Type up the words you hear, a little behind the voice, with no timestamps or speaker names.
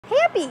Hey,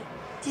 Uppie,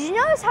 did you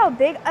notice how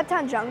big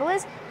Uptown Jungle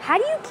is? How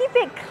do you keep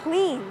it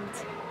cleaned?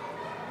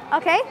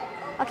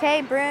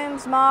 Okay,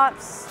 brooms,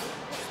 mops,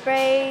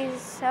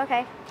 sprays,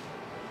 okay.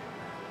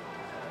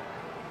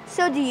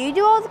 So do you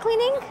do all the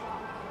cleaning?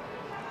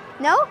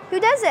 No?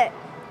 Who does it?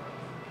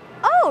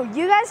 Oh,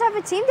 you guys have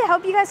a team to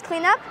help you guys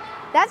clean up?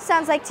 That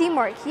sounds like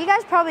teamwork. You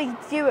guys probably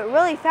do it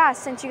really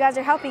fast since you guys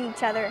are helping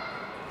each other.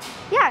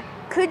 Yeah,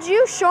 could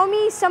you show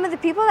me some of the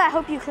people that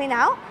help you clean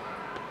out?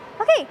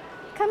 Okay,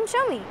 come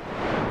show me.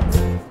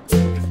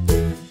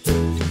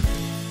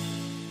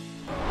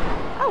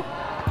 Oh,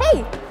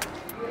 hey.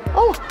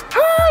 Oh,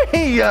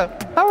 hi!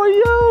 How are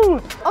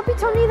you? Uppie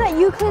told me that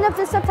you clean up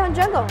this Uptown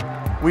Jungle.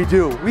 We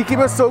do. We keep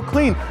it so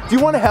clean. Do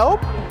you want to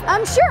help?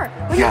 Sure.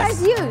 What Yes.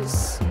 do you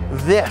guys use?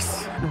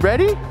 This.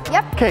 Ready?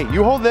 Yep. Okay,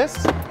 you hold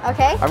this.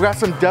 Okay. I've got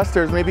some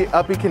dusters. Maybe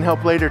Uppie can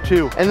help later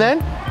too. And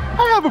then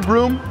I have a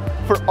broom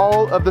for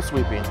all of the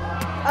sweeping.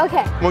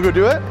 Okay. Wanna go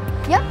do it?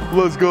 Yep.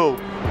 Let's go.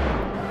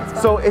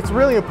 So it's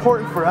really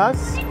important for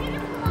us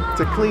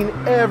to clean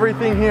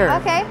everything here.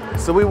 Okay.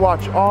 So we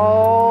watch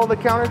all the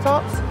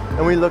countertops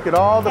and we look at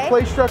all the Okay.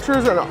 play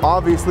structures and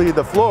obviously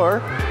the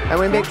floor, and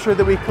we make sure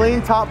that we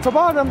clean top to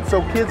bottom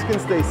so kids can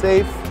stay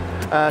safe,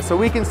 so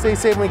we can stay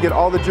safe and we get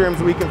all the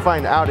germs we can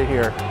find out of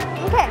here.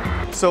 Okay.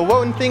 So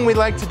one thing we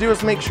like to do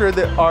is make sure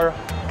that our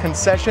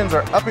concessions,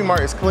 our Uppie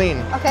Mart is clean.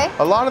 Okay.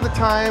 A lot of the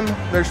time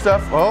there's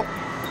stuff, oh,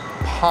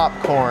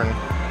 popcorn.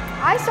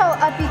 I saw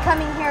Uppie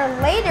coming here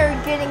later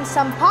getting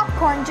some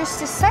popcorn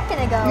just a second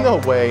ago. No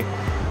way.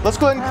 Let's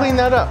go ahead and clean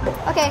that up.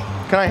 Okay.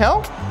 Can I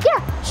help?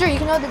 Yeah, sure, you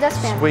can hold the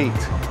dustpan. Sweet.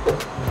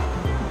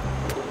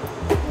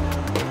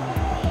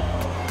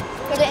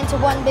 Put it into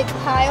one big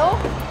pile.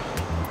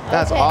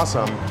 That's Okay.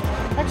 awesome.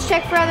 Let's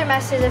check for other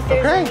messes if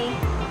there's Okay.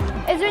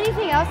 any. Is there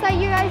anything else that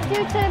you guys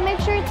do to make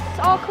sure it's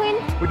all clean?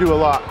 We do a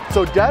lot.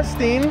 So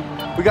dusting,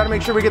 we got to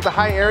make sure we get the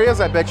high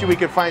areas. I bet you we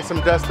could find some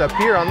dust up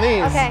here on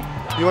these. Okay.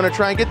 You want to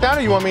try and get that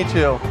or you want me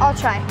to? I'll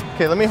try.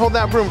 Okay, let me hold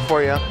that broom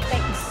for you.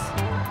 Thanks.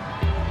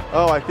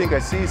 Oh, I think I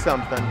see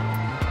something.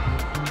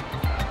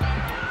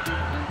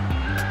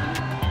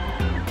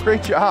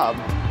 Great job.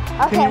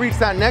 Okay. Can you reach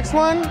that next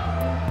one?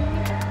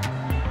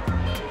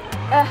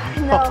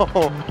 No.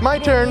 Oh, my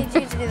turn. I need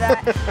you to do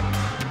that.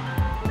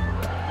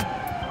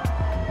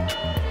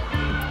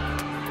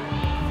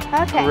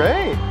 Okay.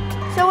 Great.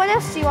 So what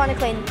else do you want to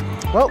clean?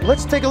 Well,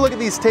 let's take a look at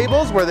these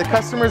tables where the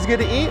customers get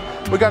to eat.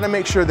 We got to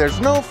make sure there's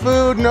no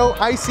food, no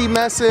icy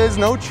messes,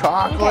 no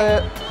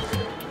chocolate.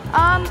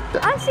 I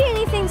don't see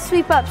anything to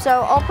sweep up,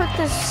 so I'll put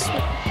this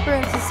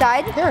broom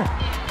aside. Here,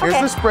 here's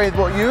Okay. the spray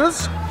we'll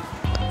use,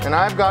 and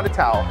I've got a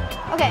towel.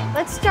 Okay,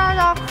 let's start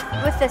off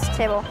with this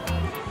table.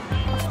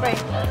 I'll spray.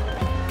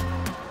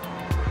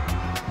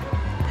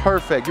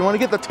 Perfect. You want to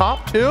get the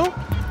top too?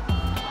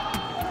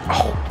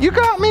 Oh, you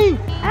got me.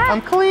 Ah.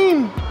 I'm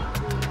clean.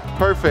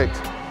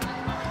 Perfect.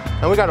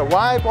 And we got to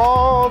wipe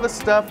all the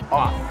stuff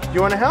off. Do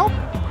you want to help?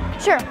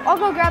 Sure, I'll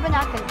go grab a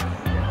napkin.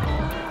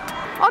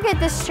 I'll get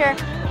this chair.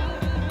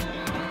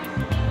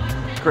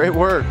 Great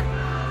work.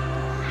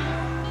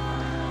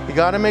 You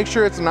got to make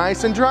sure it's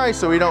nice and dry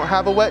so we don't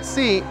have a wet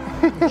seat.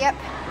 Yep.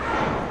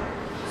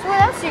 So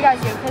what else do you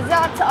guys do? Because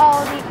that's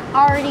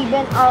already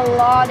been a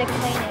lot of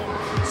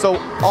cleaning. So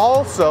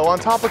also, on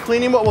top of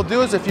cleaning, what we'll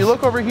do is if you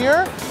look over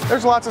here,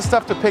 there's lots of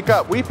stuff to pick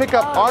up. We pick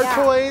up our yeah.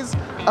 toys,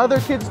 other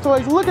kids'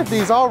 toys. Look at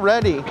these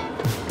already.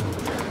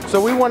 So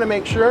we want to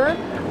make sure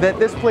that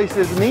this place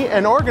is neat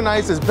and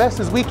organized as best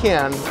as we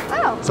can.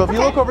 Oh, So if you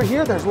look over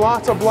here, there's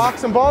lots of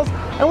blocks and balls,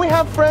 and we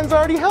have friends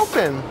already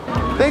helping.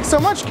 Thanks so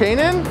much,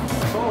 Kanan.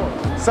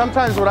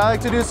 Sometimes what I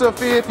like to do,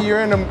 Sophia, if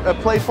you're in a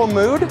playful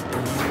mood,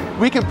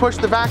 we can push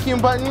the vacuum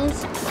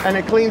buttons and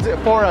it cleans it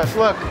for us.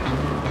 Look.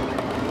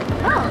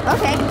 Oh,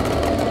 okay.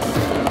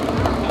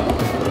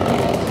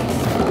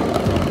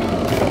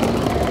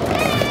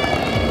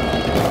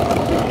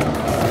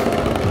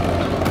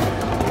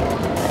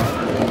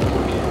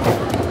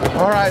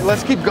 All right,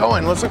 let's keep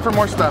going. Let's look for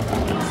more stuff.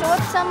 So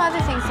what's some other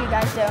things you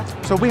guys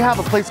do? So we have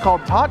a place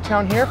called Tot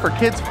Town here for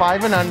kids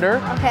 5 and under.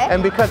 Okay.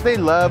 And because they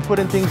love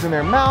putting things in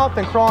their mouth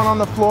and crawling on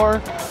the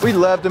floor, we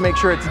love to make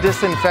sure it's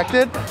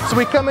disinfected. So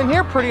we come in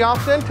here pretty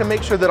often to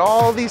make sure that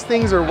all these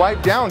things are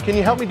wiped down. Can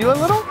you help me do a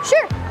little?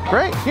 Sure.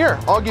 Great, here,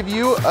 I'll give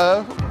you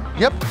a,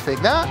 yep, take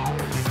that.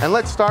 And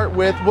let's start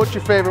with, what's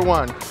your favorite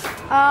one?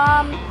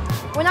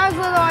 When I was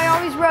little, I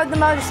always rode the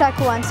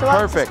motorcycle one, so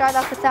I'll just Perfect. start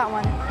off with that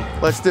one.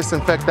 Let's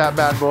disinfect that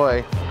bad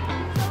boy.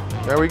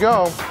 There we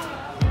go.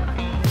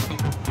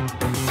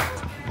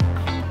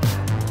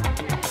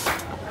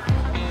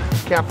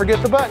 Can't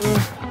forget the button.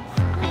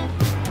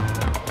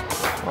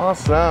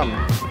 Awesome.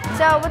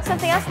 So what's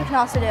something else we can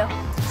also do?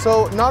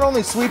 So not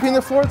only sweeping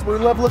the floors, but we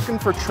love looking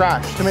for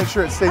trash to make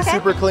sure it stays Okay.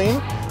 super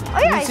clean. Oh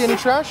Can yeah, you see any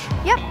trash?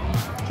 Yep.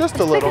 Just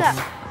a Let's pick little. it up.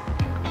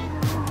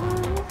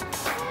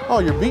 Oh,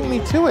 you're beating me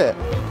to it.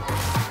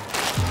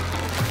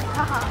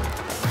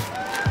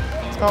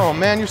 Oh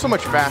man, you're so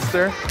much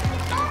faster.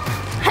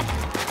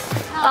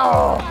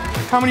 Oh,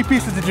 how many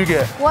pieces did you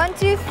get? 1,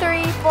 2,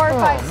 3, 4, 5,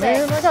 Oh 6.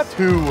 man, I got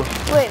 2.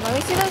 Wait, let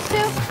me see those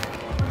two.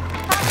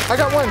 I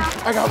got one.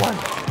 I got one.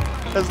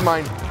 That's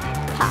mine.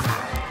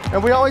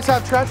 And we always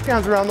have trash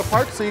cans around the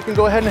park, so you can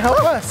go ahead and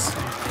help us.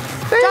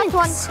 Thanks. Dropped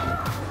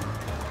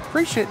one.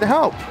 Appreciate the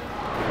help.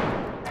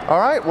 All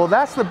right, well,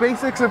 that's the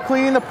basics of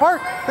cleaning the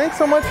park. Thanks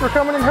so much for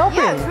coming and helping.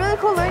 Yeah, it was really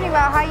cool learning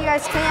about how you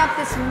guys clean up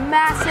this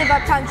massive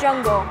Uptown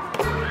Jungle.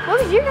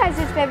 What was your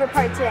guys' favorite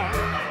part today?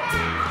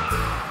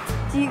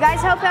 Do you guys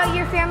help out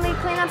your family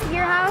clean up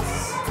your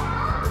house?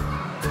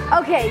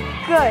 Okay,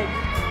 good.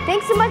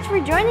 Thanks so much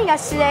for joining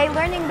us today,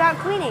 learning about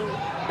cleaning.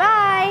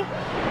 Bye.